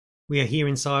We are here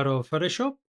inside of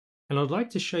Photoshop, and I'd like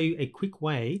to show you a quick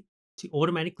way to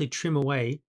automatically trim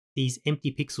away these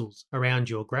empty pixels around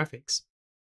your graphics.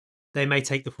 They may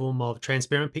take the form of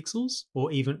transparent pixels or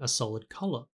even a solid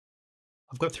color.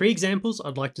 I've got 3 examples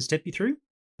I'd like to step you through.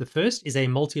 The first is a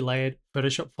multi-layered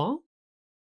Photoshop file.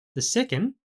 The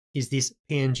second is this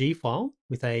PNG file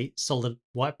with a solid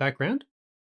white background.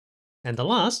 And the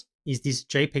last is this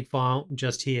JPEG file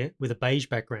just here with a beige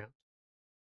background.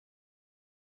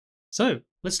 So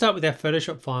let's start with our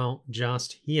Photoshop file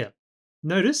just here.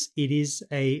 Notice it is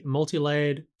a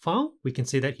multi-layered file. We can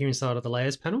see that here inside of the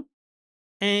layers panel.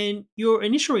 And your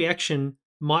initial reaction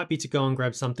might be to go and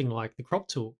grab something like the crop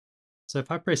tool. So if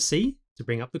I press C to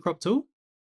bring up the crop tool,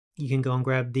 you can go and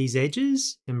grab these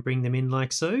edges and bring them in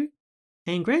like so.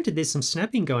 And granted, there's some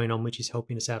snapping going on, which is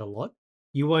helping us out a lot.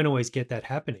 You won't always get that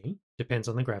happening, depends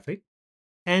on the graphic.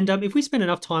 And if we spend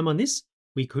enough time on this,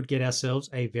 we could get ourselves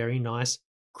a very nice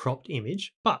cropped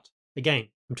image. But again,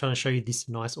 I'm trying to show you this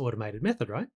nice automated method,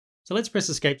 right? So let's press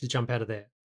escape to jump out of there.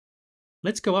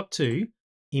 Let's go up to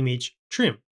image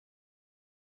trim.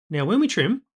 Now, when we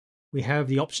trim, we have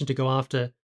the option to go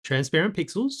after transparent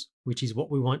pixels, which is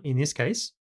what we want in this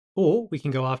case, or we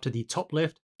can go after the top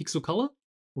left pixel color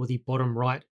or the bottom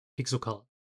right pixel color.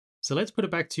 So let's put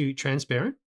it back to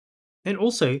transparent. And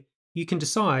also you can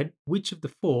decide which of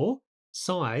the 4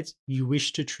 sides you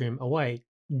wish to trim away.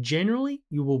 Generally,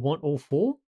 you will want all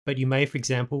 4, but you may, for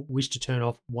example, wish to turn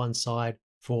off one side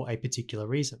for a particular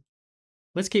reason.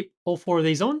 Let's keep all 4 of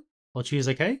these on. I'll choose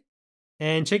OK.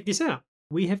 And check this out.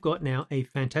 We have got now a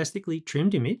fantastically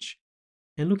trimmed image.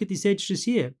 And look at this edge just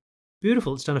here.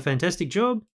 Beautiful. It's done a fantastic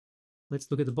job. Let's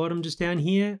look at the bottom just down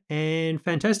here. And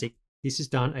fantastic. This has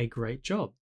done a great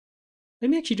job.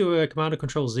 Let me actually do a Command or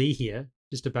Control Z here,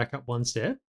 just to back up one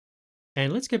step.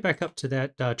 And let's go back up to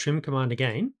that trim command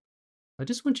again. I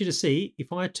just want you to see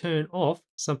if I turn off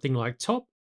something like top,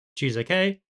 choose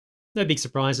OK, no big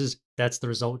surprises, that's the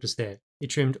result just there.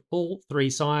 It trimmed all 3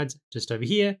 sides just over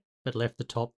here, but left the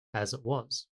top as it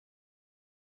was.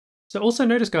 So also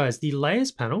notice, guys, the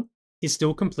layers panel is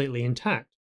still completely intact.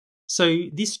 So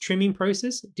this trimming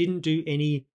process didn't do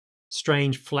any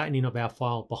strange flattening of our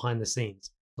file behind the scenes.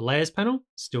 The layers panel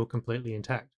still completely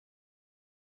intact.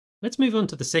 Let's move on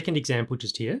to the second example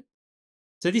just here.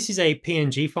 So this is a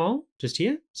PNG file just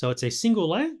here. So it's a single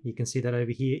layer. You can see that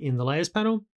over here in the layers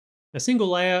panel, a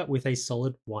single layer with a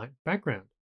solid white background.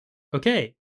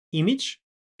 Okay, image,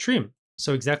 trim.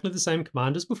 So exactly the same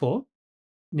command as before.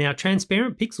 Now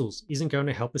transparent pixels isn't going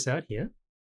to help us out here.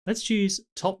 Let's choose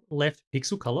top left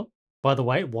pixel color. By the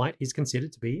way, white is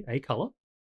considered to be a color.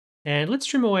 And let's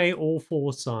trim away all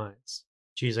 4 sides.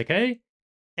 Choose OK.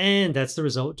 And that's the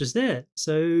result just there.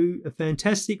 So a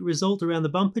fantastic result around the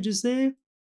bumper just there.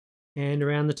 And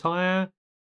around the tire,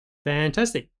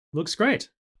 fantastic, looks great.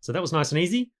 So that was nice and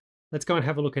easy. Let's go and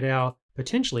have a look at our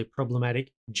potentially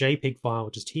problematic JPEG file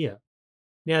just here.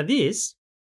 Now this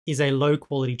is a low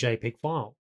quality JPEG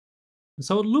file.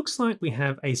 So it looks like we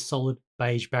have a solid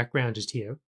beige background just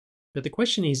here, but the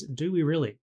question is, do we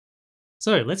really?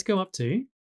 So let's go up to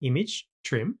image,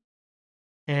 trim,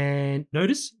 and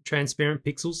notice transparent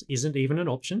pixels isn't even an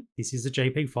option. This is a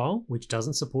JPEG file, which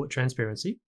doesn't support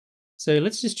transparency. So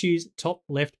let's just choose top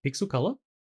left pixel color,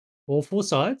 all 4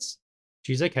 sides,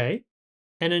 choose OK.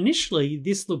 And initially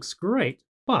this looks great,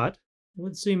 but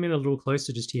let's zoom in a little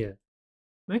closer just here.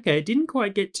 Okay, it didn't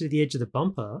quite get to the edge of the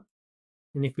bumper.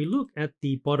 And if we look at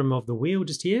the bottom of the wheel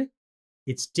just here,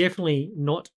 it's definitely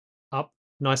not up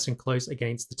nice and close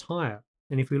against the tire.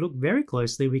 And if we look very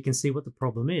closely, we can see what the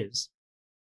problem is.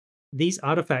 These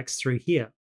artifacts through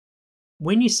here.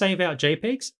 When you save out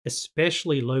JPEGs,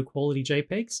 especially low quality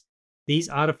JPEGs, these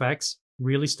artifacts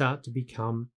really start to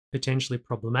become potentially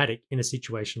problematic in a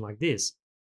situation like this.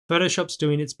 Photoshop's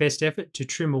doing its best effort to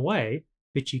trim away,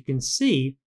 but you can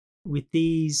see with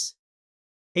these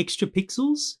extra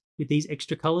pixels, with these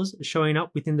extra colors showing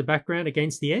up within the background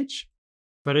against the edge,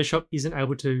 Photoshop isn't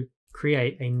able to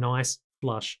create a nice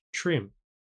flush trim.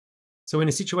 So in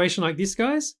a situation like this,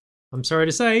 guys, I'm sorry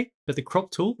to say, but the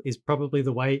crop tool is probably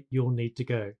the way you'll need to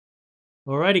go.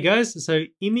 Alrighty guys, so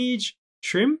image,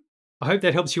 trim. I hope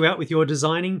that helps you out with your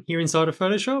designing here inside of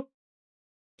Photoshop.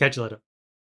 Catch you later.